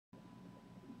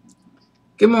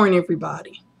Good morning,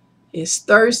 everybody. It's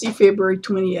Thursday, February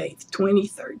 28th,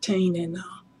 2013, and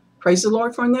praise the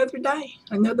Lord for another day,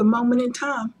 another moment in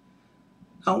time,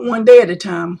 one day at a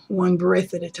time, one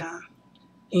breath at a time.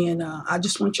 And I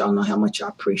just want y'all to know how much I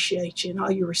appreciate you and all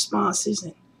your responses,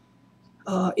 and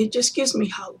it just gives me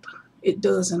hope. It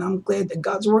does, and I'm glad that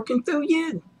God's working through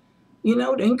you,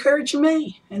 to encourage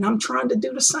me, and I'm trying to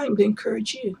do the same to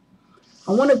encourage you.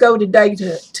 I want to go today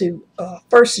to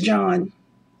 1 John.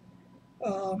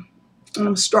 I'm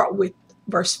going to start with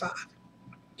verse 5.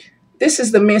 This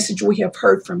is the message we have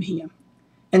heard from him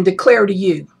and declare to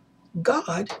you.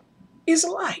 God is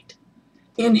light.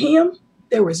 In him,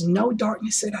 there is no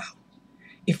darkness at all.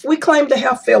 If we claim to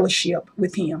have fellowship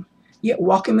with him, yet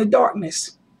walk in the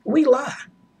darkness, we lie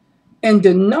and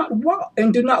do not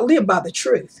live by the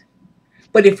truth.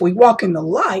 But if we walk in the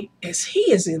light as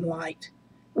he is in light,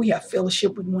 we have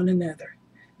fellowship with one another.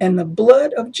 And the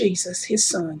blood of Jesus, his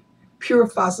son,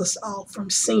 purifies us all from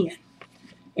sin.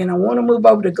 And I want to move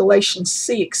over to Galatians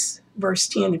 6, verse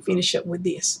 10 and finish up with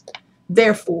this.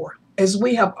 Therefore, as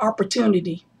we have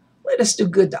opportunity, let us do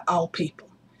good to all people,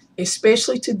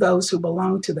 especially to those who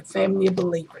belong to the family of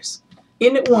believers.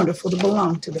 Isn't it wonderful to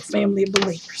belong to the family of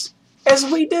believers? As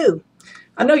we do.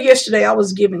 I know yesterday I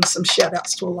was giving some shout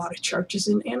outs to a lot of churches,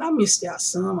 and I missed out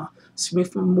some.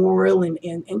 Smith Memorial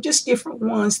and just different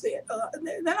ones that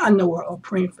I know are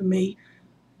praying for me.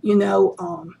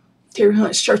 Terry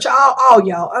Hunt's church, all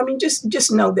y'all. I mean,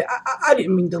 just know that I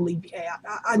didn't mean to leave you out.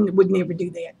 I would never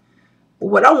do that. But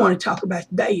what I want to talk about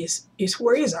today is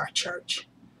where is our church?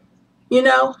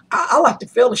 I like to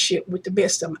fellowship with the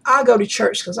best of them. I go to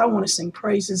church because I want to sing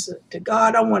praises to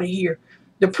God. I want to hear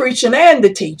the preaching and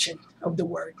the teaching of the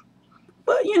word.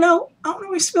 But, I don't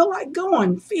always feel like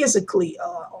going physically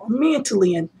or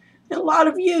mentally. And a lot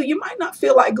of you might not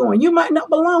feel like going. You might not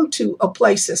belong to a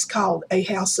place that's called a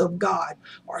house of God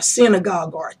or a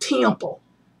synagogue or a temple,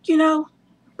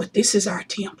 but this is our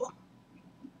temple.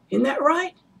 Isn't that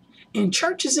right? And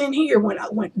churches in here,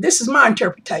 this is my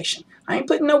interpretation. I ain't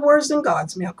putting no words in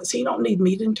God's mouth because he don't need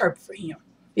me to interpret for him.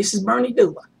 This is Bernie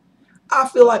Dula. I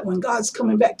feel like when God's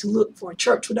coming back to look for a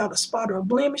church without a spot or a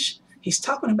blemish, he's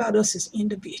talking about us as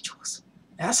individuals.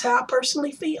 That's how I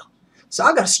personally feel. So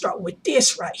I got to start with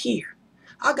this right here.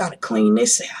 I got to clean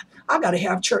this out. I got to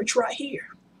have church right here.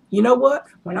 You know what?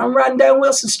 When I'm riding down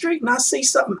Wilson Street and I see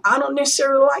something I don't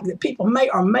necessarily like that people may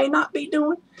or may not be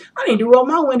doing, I need to roll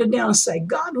my window down and say,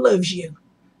 God loves you.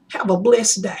 Have a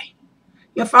blessed day.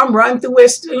 If I'm riding through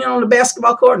West, on the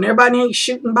basketball court and everybody ain't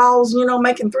shooting balls,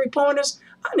 making three-pointers,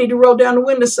 I need to roll down the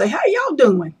window and say, how y'all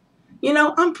doing?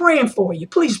 I'm praying for you.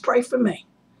 Please pray for me.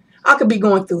 I could be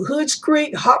going through Hoods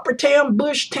Creek, Hoppertown,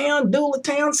 Bushtown,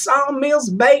 Doolatown, Sawmills,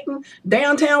 Bayton,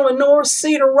 downtown Lenore,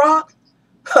 Cedar Rock.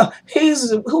 He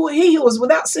who was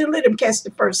without sin, let him cast the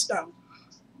first stone.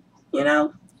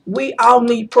 We all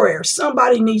need prayer.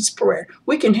 Somebody needs prayer.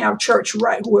 We can have church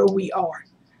right where we are.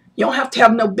 You don't have to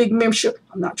have no big membership.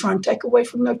 I'm not trying to take away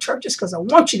from no churches because I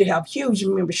want you to have huge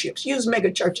memberships, huge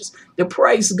mega churches to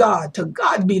praise God. To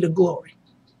God be the glory.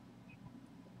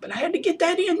 But I had to get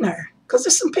that in there because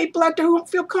there's some people out there who don't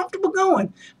feel comfortable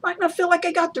going. Might not feel like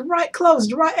they got the right clothes,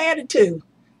 the right attitude.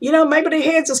 Maybe their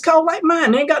heads is cold like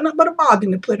mine. They ain't got nothing but a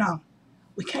bargain to put on.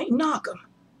 We can't knock them.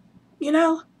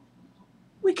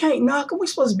 We can't knock them. We're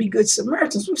supposed to be good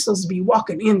Samaritans. We're supposed to be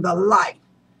walking in the light.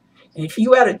 And if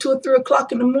you out at 2 or 3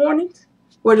 o'clock in the morning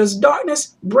where there's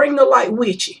darkness, bring the light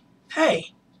with you.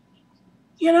 Hey,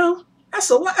 that's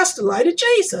the light of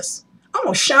Jesus. I'm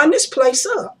going to shine this place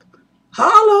up.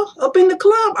 Holla, up in the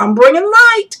club, I'm bringing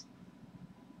light.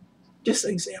 Just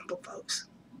an example, folks.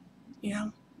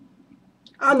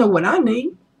 I know what I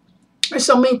need. There's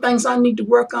so many things I need to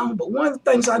work on, but one of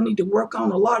the things I need to work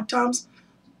on a lot of times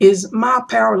is my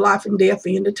power, life, and death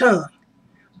in the tongue.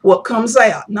 What comes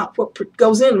out, not what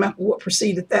goes in the mouth, but what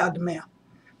proceedeth out of the mouth.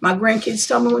 My grandkids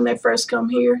told me when they first come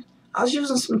here, I was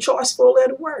using some choice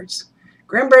four-letter words.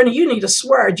 Grandbernie, you need a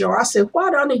swear jar. I said,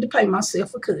 why do I need to pay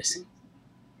myself for cussing?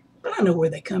 But I know where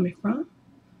they're coming from.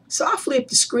 So I flipped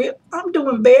the script. I'm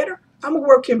doing better. I'm a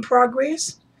work in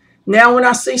progress. Now when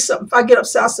I see something, if I get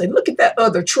upset, I say, look at that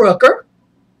other trucker.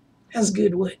 That's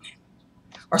good, wasn't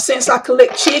it? Or since I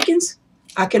collect chickens,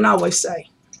 I can always say,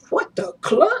 what the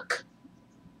cluck?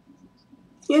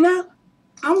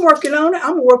 I'm working on it.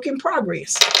 I'm a work in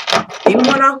progress. Even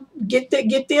when I get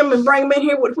them and bring them in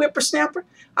here with whippersnapper,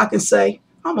 I can say,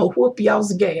 I'm going to whoop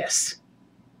y'all's gas.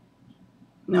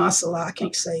 No, that's a lie. I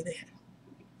can't say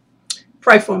that.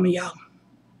 Pray for me, y'all.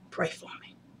 Pray for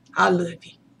me. I love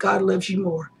you. God loves you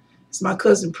more. As my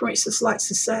cousin Princess likes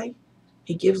to say,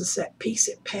 he gives us that peace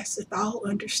that passeth all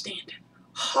understanding.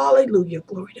 Hallelujah.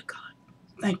 Glory to God.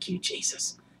 Thank you,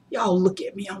 Jesus. Y'all look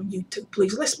at me on YouTube,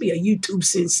 please. Let's be a YouTube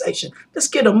sensation. Let's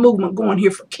get a movement going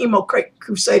here for Chemo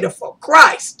Crusader for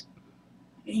Christ.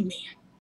 Amen.